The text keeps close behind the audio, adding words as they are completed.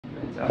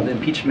the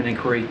impeachment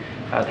inquiry.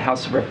 The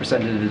House of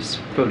Representatives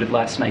voted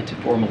last night to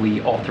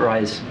formally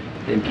authorize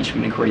the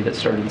impeachment inquiry that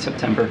started in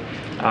September.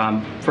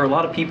 For a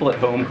lot of people at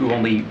home who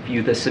only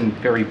view this in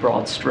very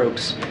broad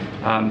strokes,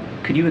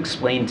 could you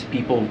explain to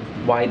people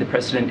why the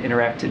president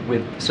interacted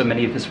with so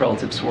many of his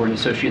relatives, foreign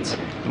associates,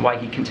 and why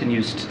he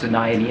continues to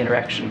deny any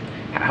interaction?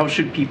 How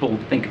should people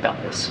think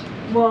about this?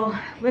 Well,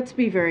 let's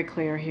be very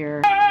clear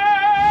here.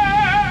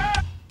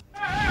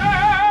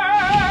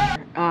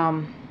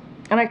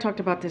 And I talked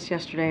about this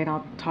yesterday, and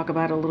I'll talk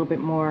about it a little bit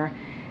more.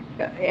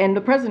 And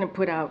the president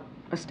put out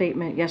a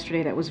statement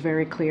yesterday that was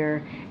very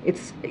clear.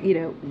 It's,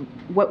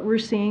 what we're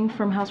seeing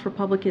from House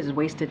Republicans is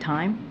wasted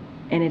time,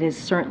 and it is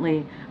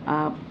certainly,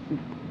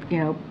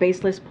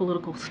 baseless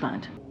political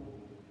stunt.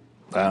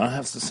 I don't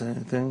have to say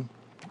anything.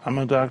 I'm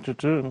a doctor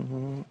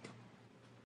too.